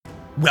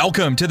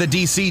Welcome to the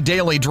DC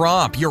Daily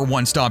Drop, your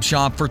one-stop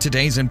shop for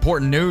today's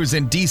important news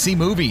in DC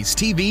movies,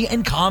 TV,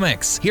 and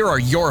comics. Here are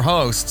your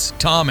hosts,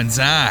 Tom and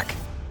Zach.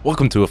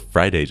 Welcome to a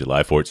Friday,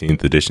 July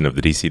 14th edition of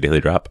the DC Daily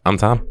Drop. I'm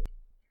Tom.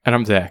 And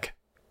I'm Zach.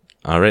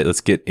 All right,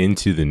 let's get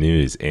into the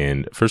news.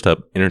 And first up,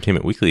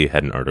 Entertainment Weekly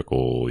had an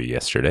article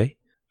yesterday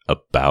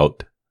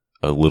about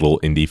a little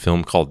indie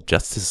film called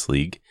Justice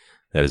League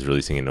that is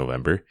releasing in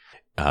November.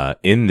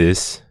 In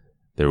this,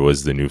 there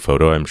was the new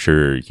photo I'm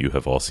sure you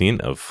have all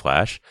seen of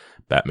Flash,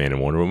 Batman,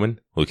 and Wonder Woman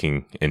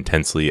looking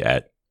intensely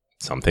at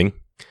something.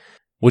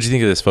 What do you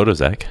think of this photo,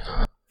 Zach?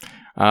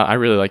 I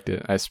really liked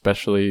it. I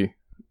especially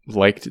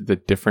liked the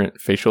different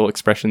facial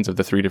expressions of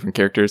the three different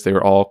characters. They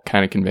were all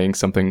kind of conveying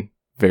something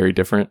very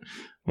different.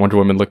 Wonder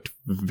Woman looked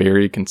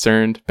very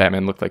concerned.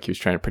 Batman looked like he was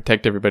trying to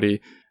protect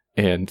everybody.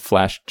 And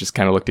Flash just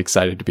kind of looked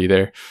excited to be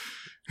there.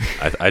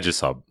 I just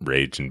saw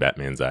rage in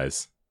Batman's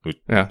eyes, which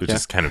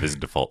is kind of his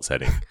default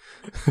setting.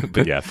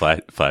 But yeah,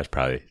 Flash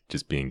probably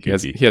just being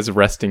goofy. He has a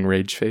resting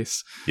rage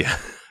face. Yeah.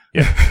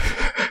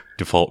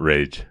 Default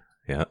rage.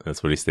 Yeah,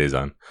 that's what he stays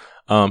on.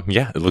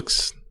 It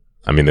looks,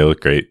 they look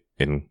great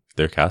in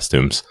their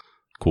costumes.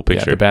 Cool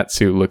picture. Yeah, the bat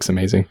suit looks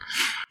amazing.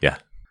 Yeah,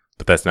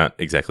 but that's not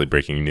exactly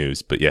breaking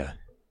news, but yeah,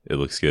 it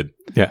looks good.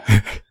 Yeah.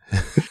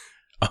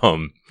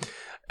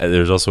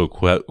 There's also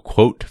a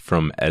quote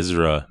from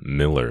Ezra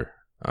Miller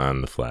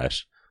on The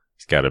Flash.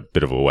 He's got a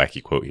bit of a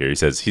wacky quote here. He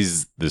says,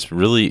 he's this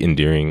really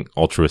endearing,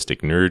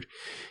 altruistic nerd.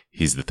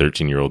 He's the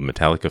 13-year-old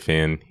Metallica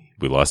fan.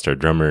 We lost our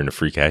drummer in a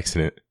freak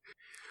accident.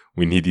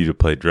 We need you to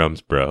play drums,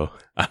 bro.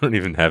 I don't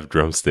even have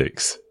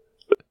drumsticks.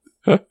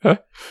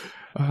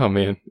 Oh,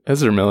 man.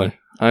 Ezra Miller.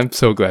 I'm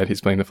so glad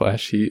he's playing The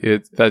Flash.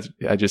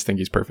 I just think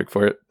he's perfect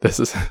for it. This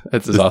is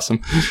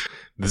awesome.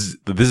 This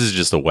is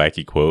just a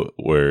wacky quote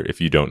where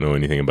if you don't know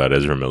anything about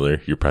Ezra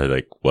Miller, you're probably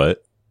like,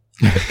 what?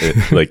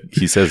 Like,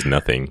 he says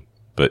nothing,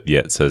 but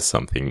yet says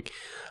something.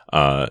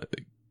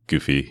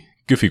 Goofy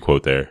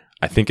quote there.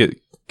 I think it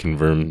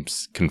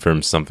confirms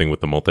something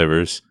with the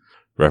multiverse,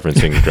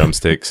 referencing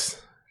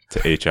drumsticks to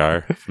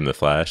HR from The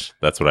Flash.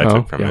 That's what I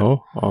took from it.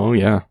 Oh,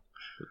 yeah.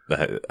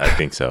 I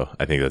think so.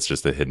 I think that's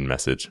just a hidden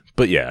message.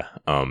 But yeah,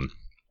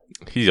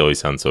 he always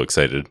sounds so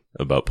excited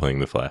about playing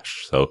The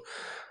Flash. So,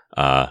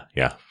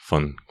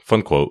 fun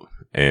quote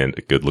and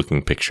a good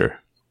looking picture.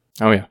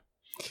 Oh yeah.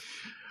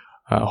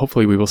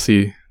 Hopefully we will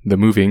see the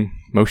moving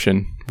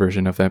motion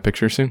version of that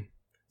picture soon.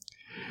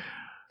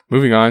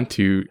 Moving on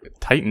to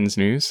Titans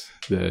news,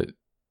 the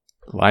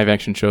live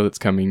action show that's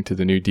coming to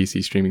the new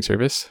DC streaming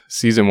service.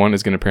 Season 1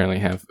 is going to apparently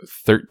have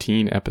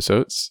 13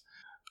 episodes.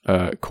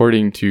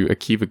 According to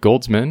Akiva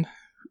Goldsman,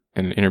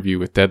 in an interview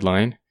with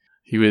Deadline,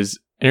 he was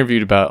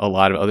interviewed about a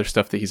lot of other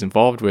stuff that he's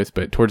involved with,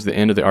 but towards the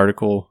end of the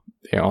article,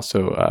 they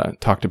also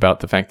talked about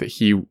the fact that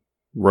he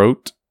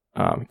co-wrote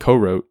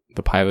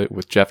the pilot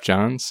with Jeff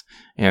Johns,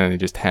 and they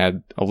just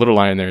had a little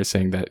line in there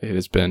saying that it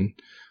has been,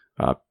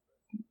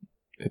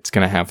 it's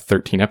going to have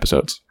 13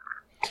 episodes.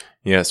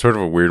 Yeah, sort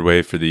of a weird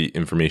way for the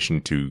information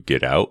to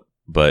get out,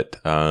 but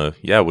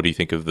what do you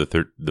think of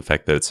the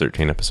fact that it's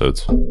 13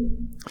 episodes?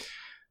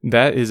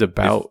 That is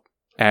about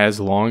as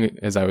long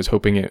as I was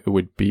hoping it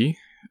would be.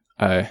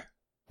 I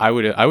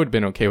would have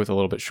been okay with a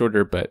little bit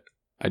shorter, but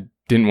I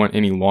didn't want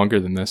any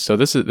longer than this. So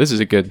this is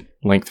a good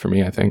length for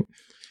me, I think.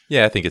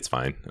 Yeah, I think it's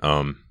fine.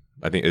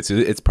 I think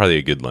it's probably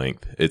a good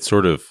length. It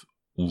sort of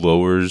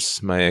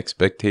lowers my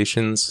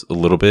expectations a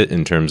little bit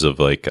in terms of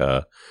like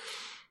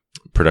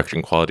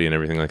production quality and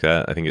everything like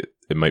that. I think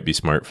it might be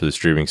smart for the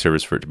streaming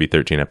service for it to be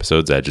 13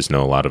 episodes. I just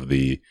know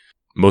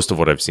most of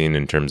what I've seen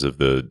in terms of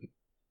the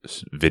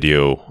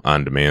video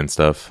on demand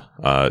stuff,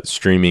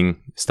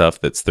 streaming stuff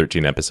that's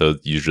 13 episodes,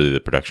 usually the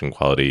production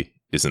quality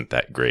isn't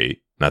that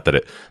great. Not that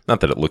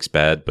it looks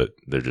bad, but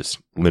they're just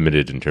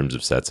limited in terms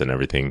of sets and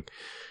everything.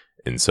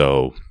 And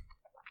so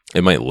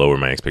it might lower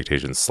my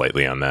expectations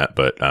slightly on that,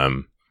 but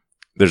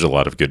there's a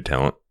lot of good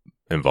talent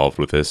involved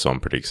with this, so I'm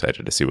pretty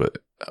excited to see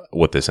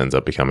what this ends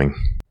up becoming.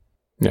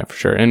 Yeah, for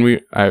sure.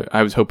 And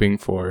I was hoping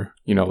for,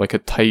 like a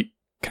tight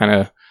kind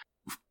of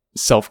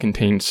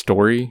self-contained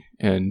story,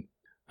 and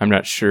I'm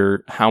not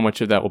sure how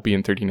much of that will be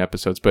in 13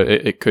 episodes, but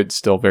it could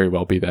still very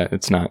well be that.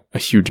 It's not a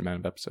huge amount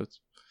of episodes.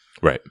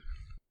 Right.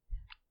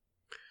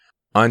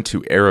 On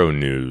to Arrow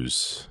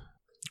news.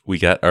 We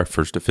got our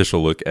first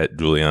official look at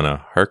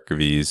Juliana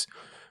Harkavie's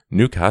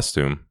new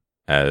costume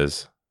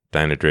as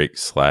Dinah Drake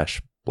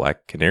 /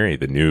 Black Canary,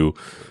 the new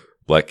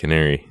Black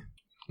Canary,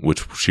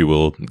 which she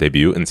will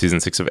debut in season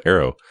 6 of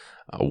Arrow.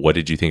 What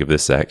did you think of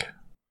this, Zach?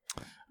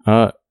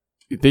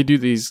 They do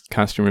these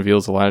costume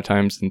reveals a lot of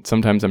times, and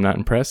sometimes I'm not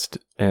impressed,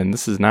 and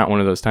this is not one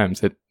of those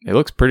times. It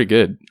looks pretty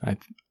good. I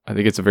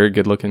think it's a very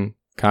good looking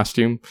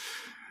costume.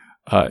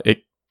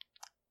 It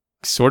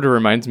sort of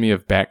reminds me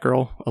of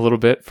Batgirl a little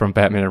bit from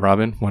Batman and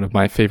Robin, one of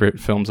my favorite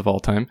films of all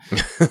time.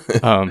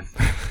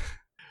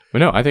 But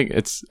no, I think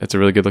it's a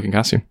really good looking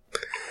costume.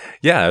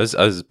 Yeah, I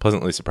was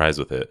pleasantly surprised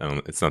with it.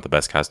 It's not the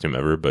best costume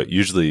ever, but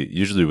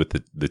usually with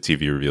the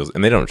TV reveals,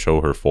 and they don't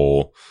show her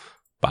full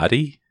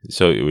body,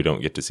 so we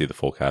don't get to see the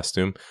full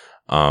costume.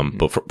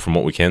 But from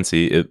what we can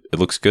see, it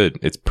looks good.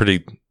 It's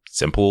pretty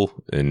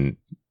simple in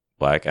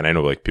black. And I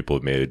know like people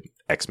have made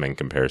X-Men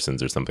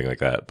comparisons or something like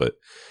that. But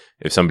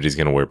if somebody's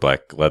going to wear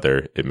black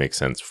leather, it makes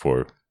sense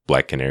for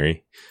Black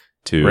Canary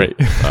to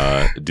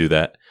do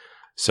that.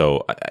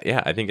 So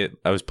I think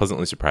I was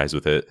pleasantly surprised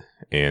with it.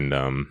 And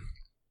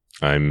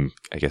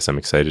I guess I'm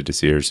excited to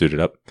see her suited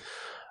up.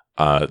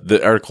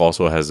 The article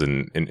also has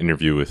an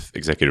interview with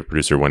executive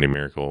producer Wendy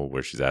Miracle,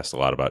 where she's asked a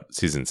lot about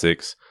season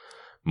 6,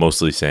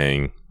 mostly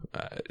saying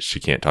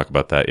she can't talk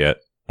about that yet,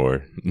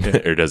 or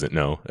doesn't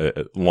know.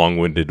 A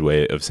long-winded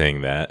way of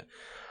saying that.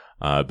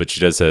 But she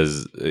does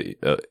says,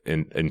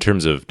 in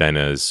terms of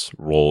Dinah's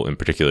role in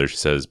particular, she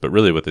says, but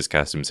really what this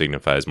costume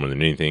signifies more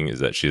than anything is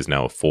that she is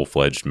now a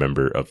full-fledged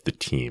member of the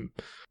team,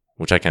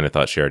 which I kind of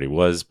thought she already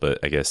was, but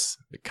I guess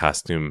the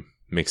costume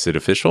makes it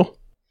official.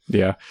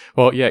 Yeah.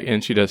 Well, yeah,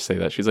 and she does say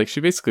that. She's like, she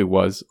basically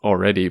was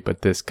already,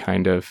 but this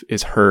kind of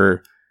is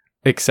her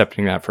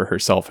accepting that for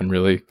herself and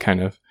really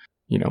kind of,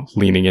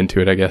 leaning into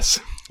it, I guess.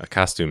 A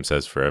costume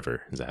says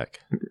forever, Zach.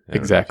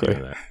 Exactly.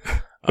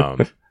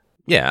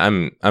 Yeah,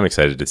 I'm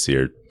excited to see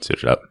her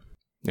suit it up.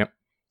 Yep.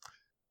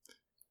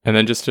 And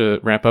then just to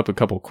wrap up a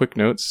couple quick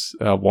notes,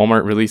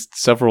 Walmart released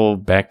several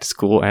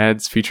back-to-school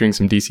ads featuring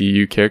some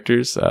DCU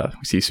characters.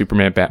 We see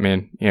Superman,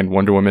 Batman, and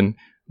Wonder Woman.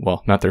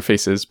 Well, not their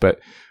faces, but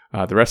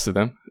the rest of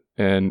them.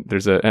 And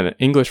there's an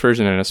English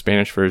version and a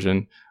Spanish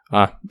version.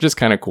 Just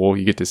kind of cool.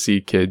 You get to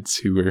see kids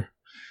who are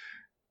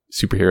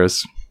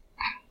superheroes.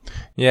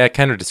 Yeah,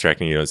 kind of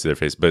distracting. You don't see their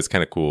face, but it's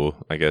kind of cool,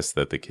 I guess,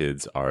 that the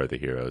kids are the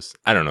heroes.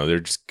 I don't know. They're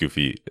just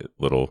goofy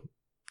little.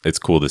 It's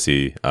cool to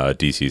see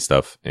DC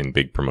stuff in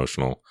big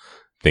promotional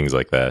things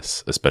like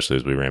this, especially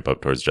as we ramp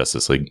up towards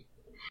Justice League.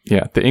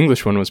 Yeah, the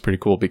English one was pretty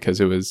cool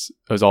because it was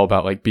all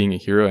about like being a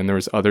hero, and there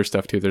was other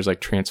stuff too. There's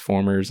like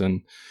Transformers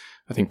and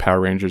I think Power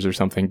Rangers or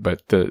something,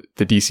 but the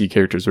DC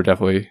characters were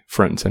definitely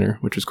front and center,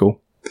 which was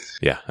cool.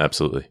 Yeah,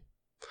 absolutely.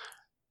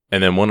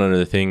 And then one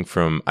other thing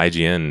from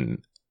IGN,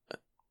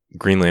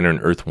 Green Lantern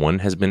Earth 1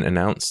 has been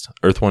announced.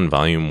 Earth 1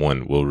 Volume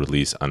 1 will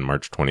release on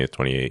March 20th,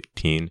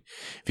 2018.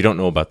 If you don't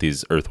know about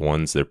these Earth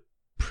 1s, they're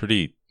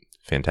pretty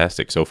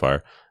fantastic so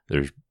far.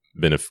 There's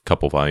been a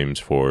couple volumes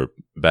for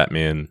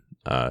Batman,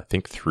 I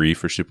think 3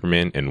 for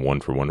Superman, and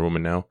 1 for Wonder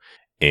Woman now.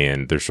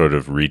 And they're sort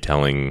of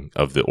retelling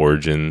of the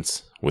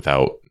origins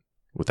without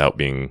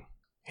being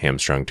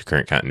hamstrung to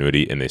current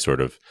continuity. And they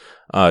sort of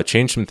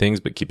change some things,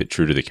 but keep it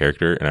true to the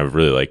character. And I've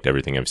really liked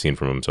everything I've seen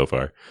from them so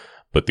far.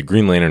 But the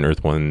Green Lantern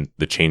Earth 1,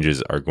 the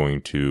changes are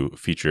going to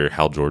feature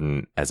Hal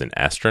Jordan as an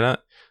astronaut.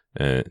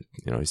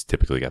 He's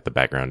typically got the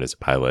background as a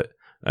pilot.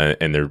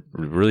 And they're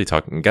really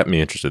got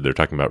me interested. They're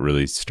talking about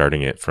really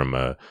starting it from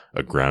a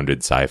grounded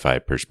sci-fi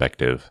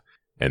perspective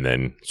and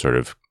then sort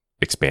of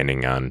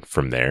expanding on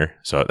from there.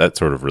 So that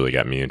sort of really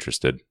got me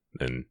interested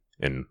in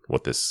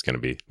what this is going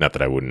to be. Not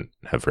that I wouldn't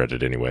have read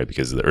it anyway,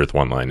 because the Earth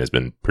 1 line has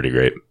been pretty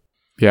great.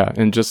 Yeah,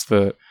 and just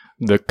the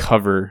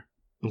cover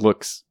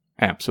looks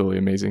absolutely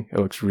amazing. It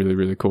looks really,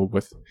 really cool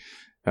with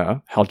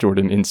Hal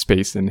Jordan in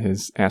space in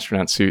his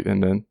astronaut suit,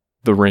 and then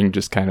the ring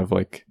just kind of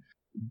like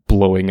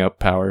blowing up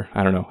power.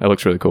 I don't know. It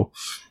looks really cool.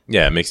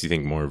 Yeah, it makes you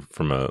think more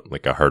from a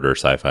harder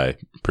sci-fi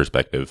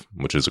perspective,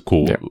 which is a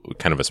cool,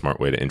 kind of a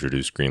smart way to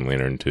introduce Green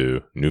Lantern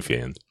to new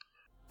fans.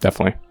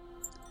 Definitely.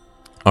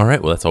 All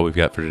right, well, that's all we've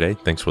got for today.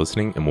 Thanks for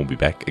listening, and we'll be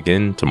back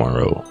again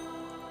tomorrow.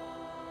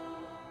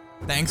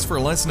 Thanks for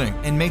listening,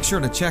 and make sure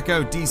to check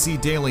out DC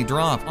Daily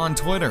Drop on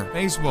Twitter,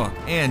 Facebook,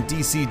 and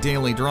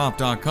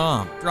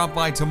DCDailyDrop.com. Drop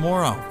by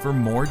tomorrow for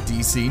more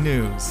DC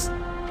news.